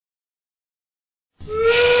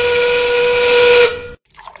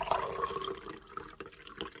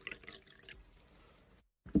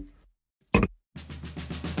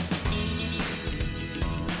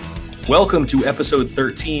Welcome to episode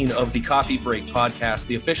 13 of the Coffee Break podcast,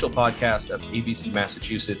 the official podcast of ABC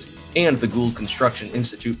Massachusetts and the Gould Construction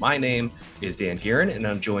Institute. My name is Dan Guerin, and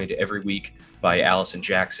I'm joined every week by Allison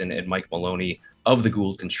Jackson and Mike Maloney of the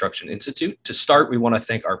Gould Construction Institute. To start, we want to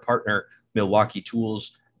thank our partner, Milwaukee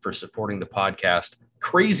Tools, for supporting the podcast.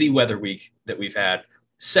 Crazy weather week that we've had,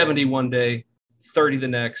 70 one day, 30 the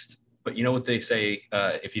next. But you know what they say,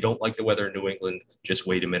 if you don't like the weather in New England, just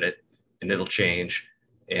wait a minute and it'll change.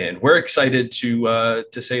 And we're excited to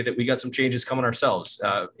say that we got some changes coming ourselves.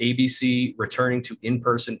 ABC returning to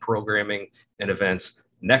in-person programming and events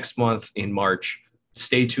next month in March.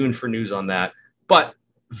 Stay tuned for news on that. But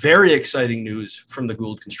very exciting news from the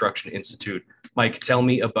Gould Construction Institute. Mike, tell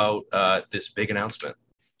me about this big announcement.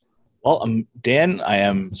 Well, Dan, I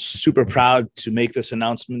am super proud to make this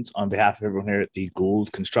announcement on behalf of everyone here at the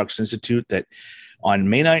Gould Construction Institute that on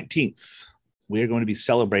May 19th, we are going to be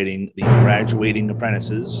celebrating the graduating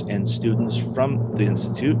apprentices and students from the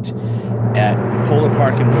Institute at Polar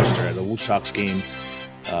Park in Worcester at the Wolfshox game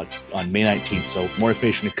on May 19th. So more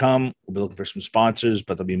information to come. We'll be looking for some sponsors,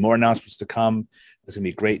 but there'll be more announcements to come. It's going to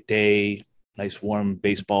be a great day, nice warm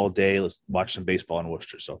baseball day. Let's watch some baseball in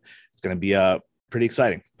Worcester. So it's going to be pretty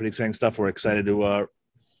exciting stuff. We're excited to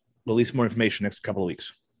release more information next couple of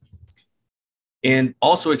weeks. And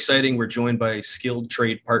also exciting, we're joined by skilled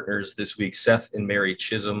trade partners this week, Seth and Mary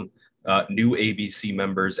Chisholm, new ABC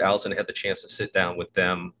members. Allison had the chance to sit down with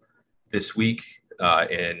them this week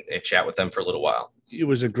and chat with them for a little while. It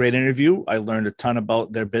was a great interview. I learned a ton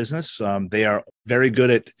about their business. They are very good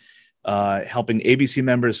at helping ABC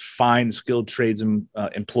members find skilled trades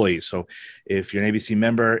employees. So if you're an ABC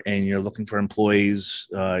member and you're looking for employees,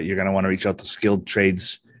 you're going to want to reach out to skilled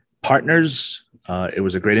trades partners. It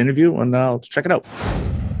was a great interview, and let's check it out.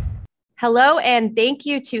 Hello, and thank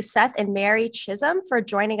you to Seth and Mary Chisholm for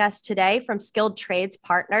joining us today from Skilled Trades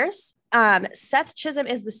Partners. Seth Chisholm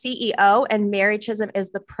is the CEO, and Mary Chisholm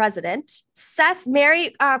is the president. Seth,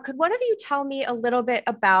 Mary, could one of you tell me a little bit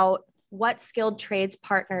about what Skilled Trades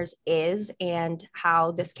Partners is and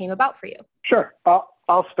how this came about for you? Sure.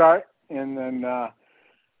 I'll start, and then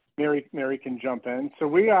Mary can jump in. So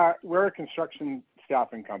we're a construction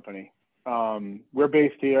staffing company. We're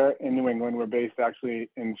based here in New England. We're based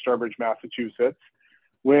actually in Sturbridge, Massachusetts,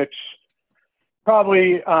 which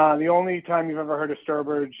probably the only time you've ever heard of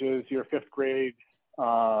Sturbridge is your fifth grade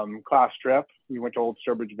class trip. We went to Old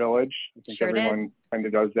Sturbridge Village. I think everyone kind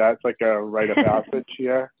of does that. It's like a rite of passage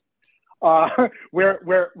here.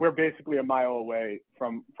 We're basically a mile away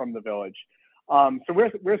from the village. So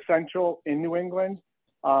we're central in New England,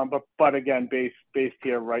 but again, based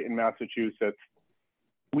here right in Massachusetts.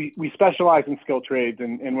 We specialize in skilled trades,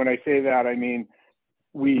 and when I say that, I mean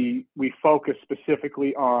we focus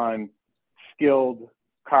specifically on skilled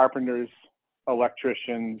carpenters,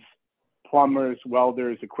 electricians, plumbers,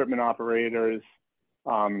 welders, equipment operators,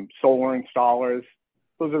 solar installers.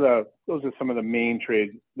 Those are some of the main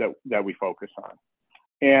trades that we focus on.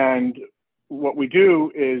 And what we do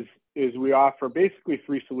is we offer basically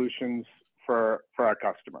three solutions for our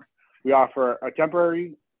customer. We offer a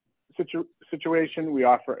temporary situation, we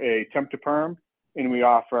offer a temp to perm, and we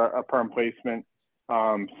offer a perm placement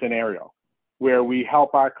scenario where we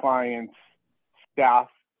help our clients staff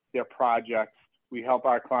their projects. We help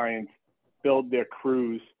our clients build their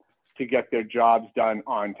crews to get their jobs done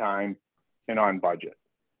on time and on budget.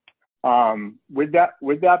 With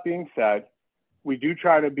that being said, we do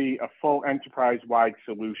try to be a full enterprise-wide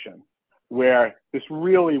solution where this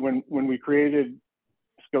really, when we created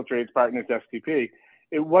Skilled Trades Partners STP,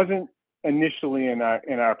 it wasn't initially in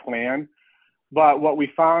our plan, but what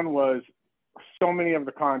we found was so many of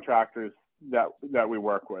the contractors that we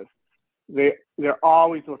work with, they're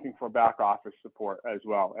always looking for back office support as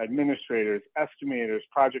well. Administrators, estimators,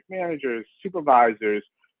 project managers, supervisors,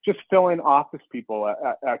 just fill in office people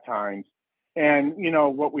at times. And you know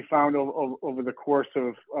what we found over the course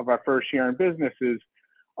of our first year in business is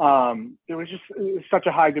there was just such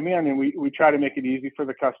a high demand, and we try to make it easy for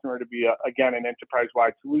the customer to be again an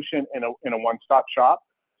enterprise-wide solution in a one-stop shop.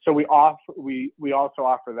 So we also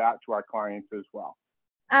offer that to our clients as well.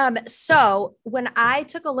 So when I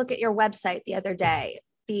took a look at your website the other day,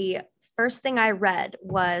 the first thing I read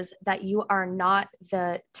was that you are not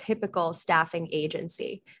the typical staffing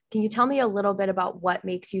agency. Can you tell me a little bit about what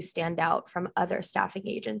makes you stand out from other staffing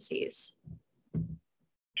agencies?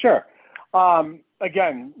 Sure.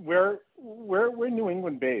 Again, we're New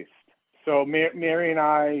England based. So Mary and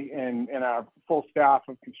I and our full staff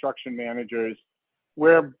of construction managers,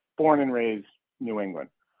 we're born and raised New England.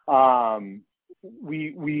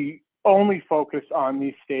 We only focus on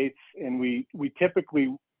these states, and we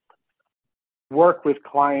typically work with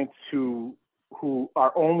clients who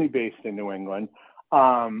are only based in New England.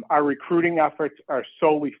 Our recruiting efforts are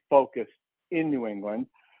solely focused in New England.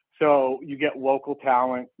 So you get local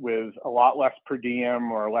talent with a lot less per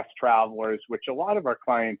diem or less travelers, which a lot of our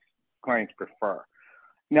clients prefer.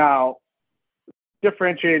 Now,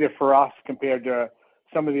 differentiated for us compared to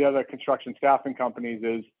some of the other construction staffing companies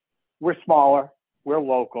is we're smaller, we're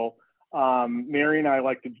local. Mary and I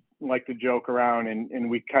like to joke around, and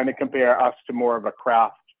we kind of compare us to more of a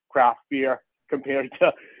craft beer compared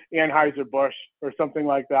to Anheuser-Busch or something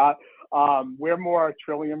like that. We're more a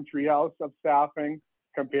Trillium Treehouse of staffing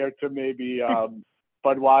compared to maybe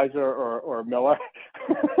Budweiser or Miller.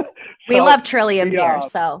 We love Trillium beer,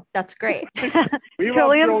 so that's great.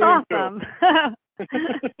 Trillium's awesome.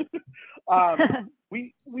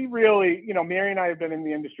 We really, Mary and I have been in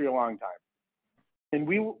the industry a long time, and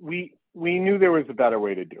we knew there was a better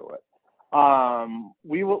way to do it.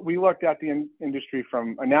 We looked at the industry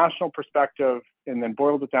from a national perspective and then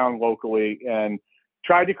boiled it down locally and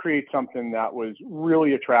tried to create something that was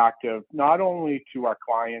really attractive, not only to our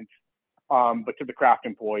clients, but to the craft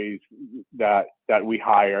employees that we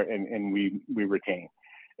hire and we retain.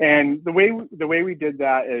 And the way we did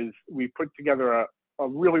that is we put together a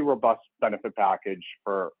really robust benefit package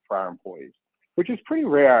for our employees, which is pretty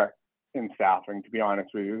rare in staffing, to be honest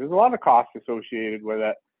with you. There's a lot of costs associated with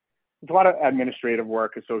it. There's a lot of administrative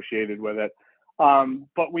work associated with it.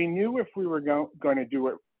 But we knew if we were going to do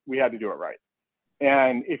it, we had to do it right.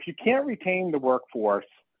 And if you can't retain the workforce,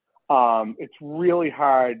 it's really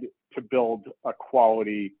hard to build a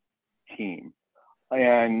quality team.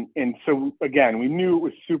 And so, again, we knew it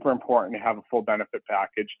was super important to have a full benefit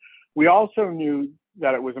package. We also knew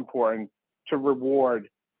that it was important to reward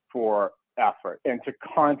for effort and to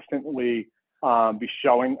constantly be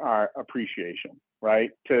showing our appreciation,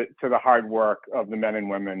 right, to the hard work of the men and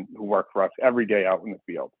women who work for us every day out in the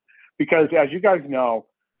field. Because as you guys know,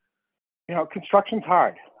 construction's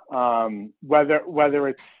hard. Whether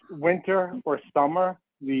it's winter or summer,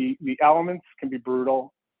 the elements can be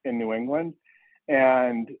brutal in New England,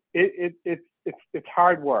 and it's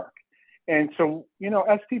hard work. And so,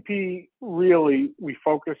 STP really, we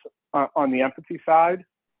focus on the empathy side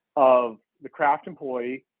of the craft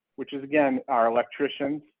employee, which is, again, our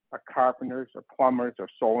electricians, our carpenters, our plumbers, our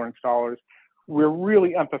solar installers. We're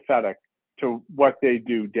really empathetic to what they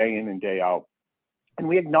do day in and day out. And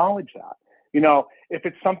we acknowledge that. If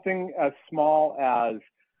it's something as small as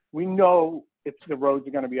we know the roads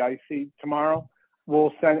are going to be icy tomorrow,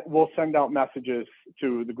 we'll send out messages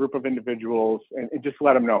to the group of individuals and just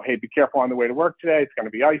let them know, hey, be careful on the way to work today. It's going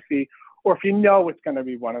to be icy. Or if it's going to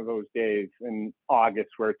be one of those days in August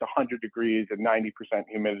where it's 100 degrees and 90%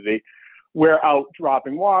 humidity, we're out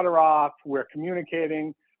dropping water off. We're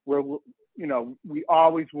communicating. We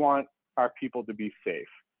always want our people to be safe.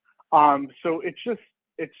 So it's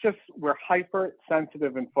just we're hyper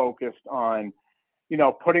sensitive and focused on,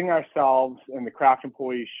 putting ourselves in the craft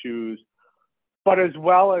employee's shoes, but as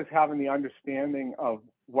well as having the understanding of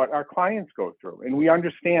what our clients go through. And we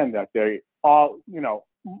understand that they all,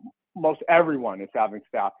 most everyone is having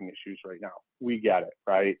staffing issues right now. We get it,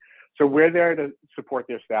 right? So we're there to support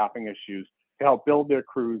their staffing issues, to help build their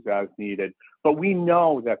crews as needed. But we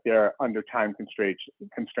know that they're under time constraints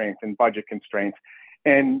and budget constraints.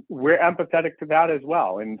 And we're empathetic to that as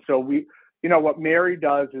well. And so what Mary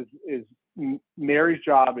does is Mary's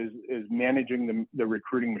job is managing the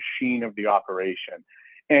recruiting machine of the operation.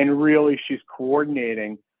 And really she's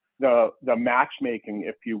coordinating the matchmaking,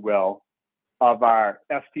 if you will, of our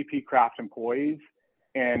STP craft employees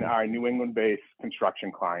and our New England-based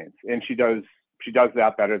construction clients. And she does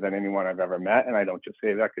that better than anyone I've ever met. And I don't just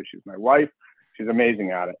say that because she's my wife. She's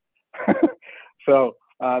amazing at it. So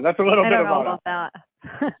that's a little bit about that.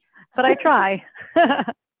 But I try.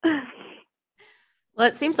 Well,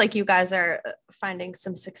 it seems like you guys are finding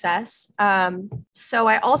some success. So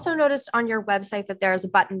I also noticed on your website that there's a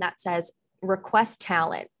button that says request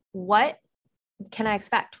talent. What can I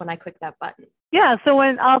expect when I click that button? Yeah, so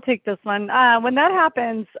I'll take this one. When that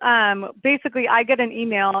happens, basically I get an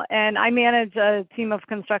email, and I manage a team of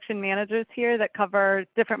construction managers here that cover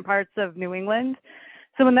different parts of New England.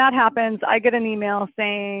 So when that happens, I get an email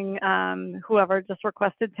saying whoever just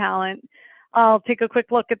requested talent. I'll take a quick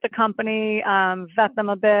look at the company, vet them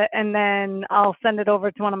a bit, and then I'll send it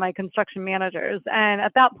over to one of my construction managers. And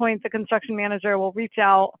at that point, the construction manager will reach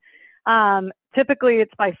out. Typically,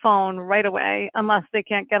 it's by phone right away, unless they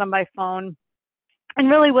can't get them by phone. And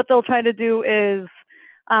really what they'll try to do is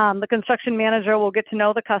the construction manager will get to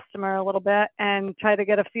know the customer a little bit and try to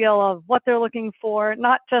get a feel of what they're looking for,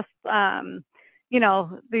 not just,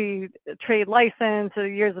 the trade license or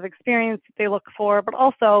years of experience that they look for, but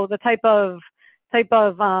also the type of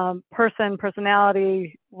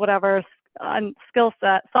personality, whatever skill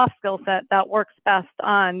set, soft skill set that works best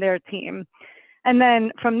on their team. And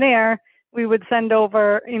then from there, we would send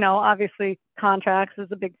over, obviously contracts is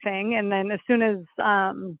a big thing. And then as soon as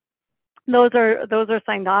those are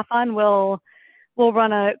signed off on, we'll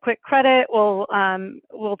run a quick credit. We'll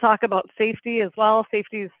talk about safety as well.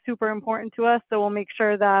 Safety is super important to us. So we'll make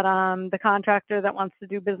sure that the contractor that wants to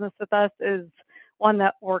do business with us is one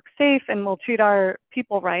that works safe, and we'll treat our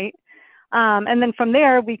people right. And then from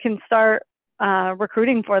there, we can start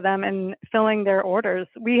recruiting for them and filling their orders.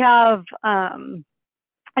 We have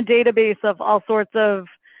a database of all sorts of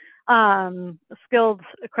skilled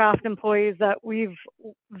craft employees that we've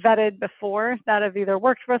vetted before, that have either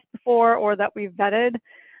worked for us before or that we've vetted.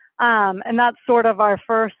 And that's sort of our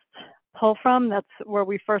first pull from. That's where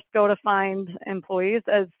we first go to find employees.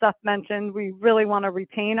 As Seth mentioned, we really want to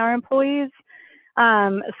retain our employees.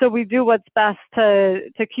 So we do what's best to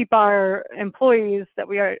keep our employees that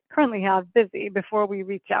we currently have busy before we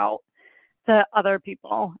reach out to other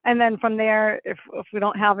people. And then from there, if we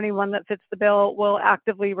don't have anyone that fits the bill, we'll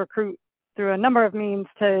actively recruit through a number of means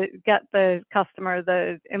to get the customer,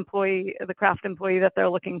 the employee, the craft employee that they're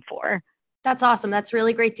looking for. That's awesome. That's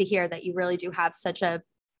really great to hear that you really do have such a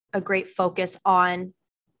great focus on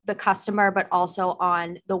the customer, but also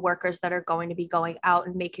on the workers that are going to be going out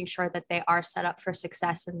and making sure that they are set up for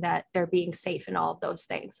success and that they're being safe and all of those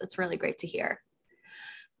things. It's really great to hear.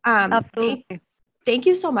 Absolutely. Thank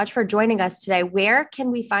you so much for joining us today. Where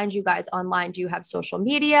can we find you guys online? Do you have social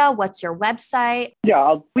media? What's your website? Yeah,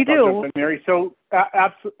 I'll do. Jump in, Mary. So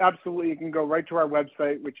absolutely, you can go right to our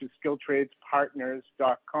website, which is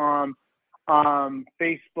skilltradespartners.com.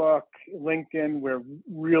 Facebook, LinkedIn, we're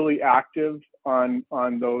really active on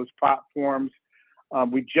those platforms.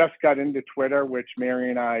 We just got into Twitter, which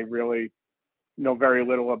Mary and I really know very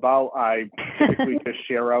little about. I typically just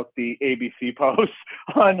share out the ABC posts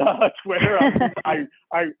on Twitter. I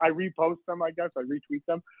repost them, I guess. I retweet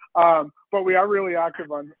them. But we are really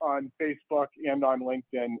active on Facebook and on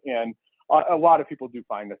LinkedIn, and a lot of people do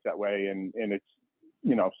find us that way, and it's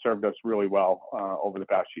served us really well over the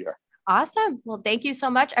past year. Awesome. Well, thank you so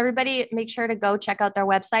much. Everybody, make sure to go check out their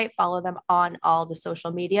website, follow them on all the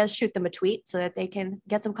social media, shoot them a tweet so that they can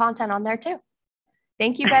get some content on there too.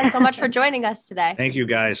 Thank you guys so much for joining us today. Thank you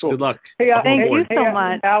guys. Cool. Good luck. Hey, thank you so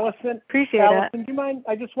much. Allison, appreciate it. Do you mind?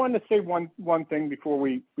 I just wanted to say one thing before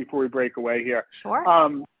we break away here. Sure.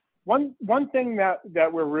 One thing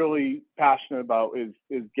that we're really passionate about is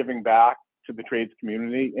giving back to the trades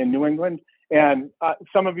community in New England. And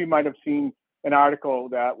some of you might have seen an article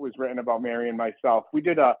that was written about Mary and myself. We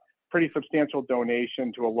did a pretty substantial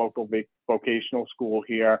donation to a local vocational school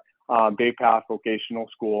here, Bay Path Vocational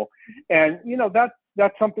School. And,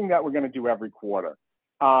 that's something that we're going to do every quarter.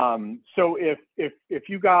 So if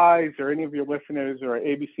you guys or any of your listeners or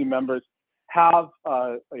ABC members have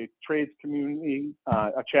a trades community,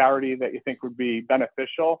 a charity that you think would be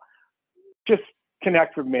beneficial, just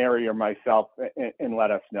connect with Mary or myself and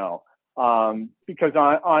let us know. Because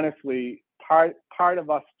honestly, part of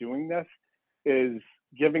us doing this is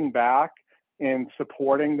giving back and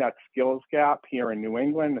supporting that skills gap here in New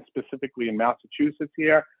England, specifically in Massachusetts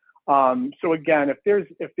here. So again, if there's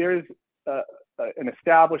an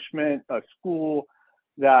establishment, a school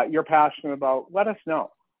that you're passionate about, let us know.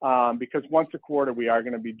 Because once a quarter, we are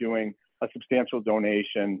going to be doing a substantial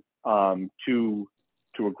donation to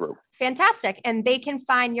a group. Fantastic. And they can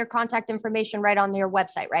find your contact information right on your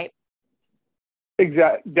website, right?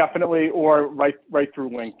 Exactly, definitely, or right through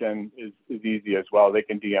LinkedIn is easy as well. They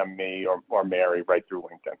can DM me or Mary right through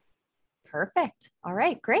LinkedIn. Perfect. All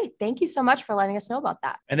right, great. Thank you so much for letting us know about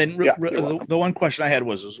that. And then the one question I had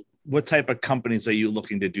was what type of companies are you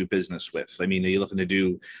looking to do business with? I mean, are you looking to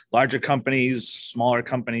do larger companies, smaller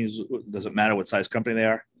companies? Does it matter what size company they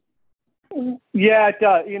are? Yeah, it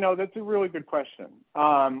does. That's a really good question.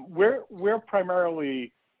 We're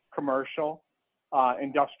primarily commercial,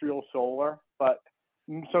 industrial solar, but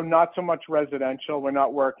so not so much residential. We're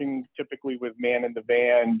not working typically with man in the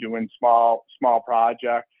van doing small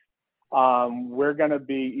projects. We're going to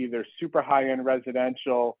be either super high-end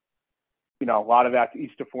residential, a lot of that's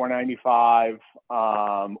east of 495,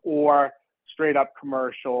 or straight up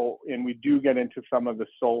commercial. And we do get into some of the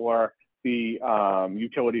solar, the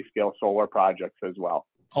utility scale solar projects as well.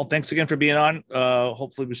 Well, thanks again for being on.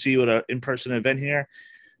 Hopefully we'll see you at an in-person event here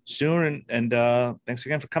soon. And thanks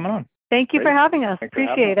again for coming on. Thank you for having us.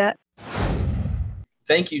 Appreciate it.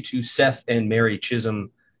 Thank you to Seth and Mary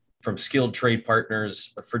Chisholm from Skilled Trade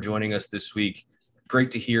Partners for joining us this week. great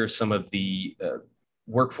to hear some of the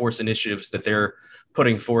workforce initiatives that they're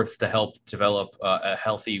putting forth to help develop a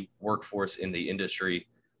healthy workforce in the industry.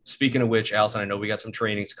 Speaking of which, Allison, I know we got some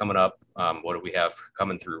trainings coming up. What do we have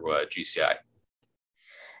coming through GCI?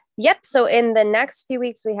 Yep. So in the next few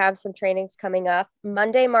weeks, we have some trainings coming up.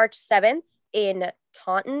 Monday, March 7th in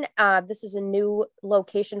Taunton. This is a new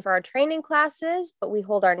location for our training classes, but we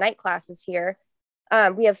hold our night classes here.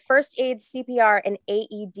 We have first aid, CPR, and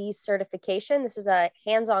AED certification. This is a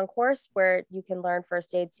hands-on course where you can learn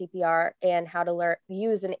first aid, CPR, and how to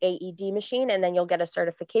use an AED machine, and then you'll get a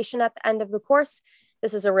certification at the end of the course.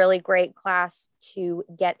 This is a really great class to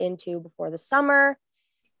get into before the summer.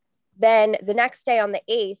 Then the next day on the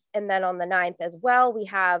 8th, and then on the 9th as well, we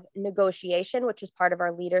have negotiation, which is part of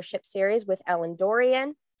our leadership series with Ellen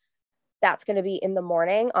Dorian. That's going to be in the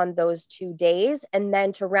morning on those 2 days. And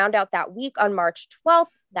then to round out that week on March 12th,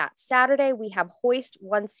 that Saturday, we have Hoist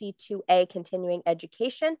 1C2A continuing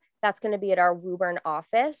education. That's going to be at our Woburn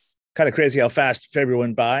office. Kind of crazy how fast February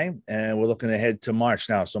went by, and we're looking ahead to March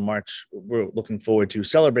now. So March, we're looking forward to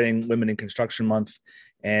celebrating Women in Construction Month.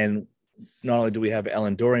 And not only do we have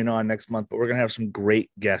Ellen Dorian on next month, but we're going to have some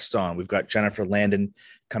great guests on. We've got Jennifer Landon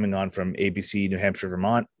coming on from ABC, New Hampshire,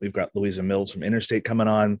 Vermont. We've got Louisa Mills from Interstate coming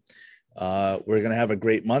on. We're going to have a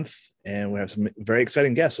great month, and we have some very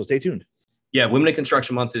exciting guests. So stay tuned. Yeah, Women in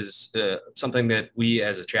Construction Month is something that we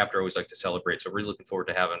as a chapter always like to celebrate. So we're looking forward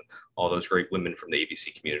to having all those great women from the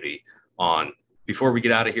ABC community on. Before we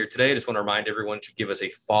get out of here today, I just want to remind everyone to give us a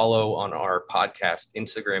follow on our podcast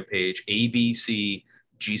Instagram page. ABC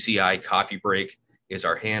GCI Coffee Break is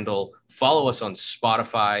our handle. Follow us on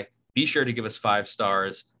Spotify. Be sure to give us 5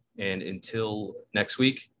 stars. And until next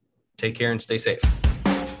week, take care and stay safe.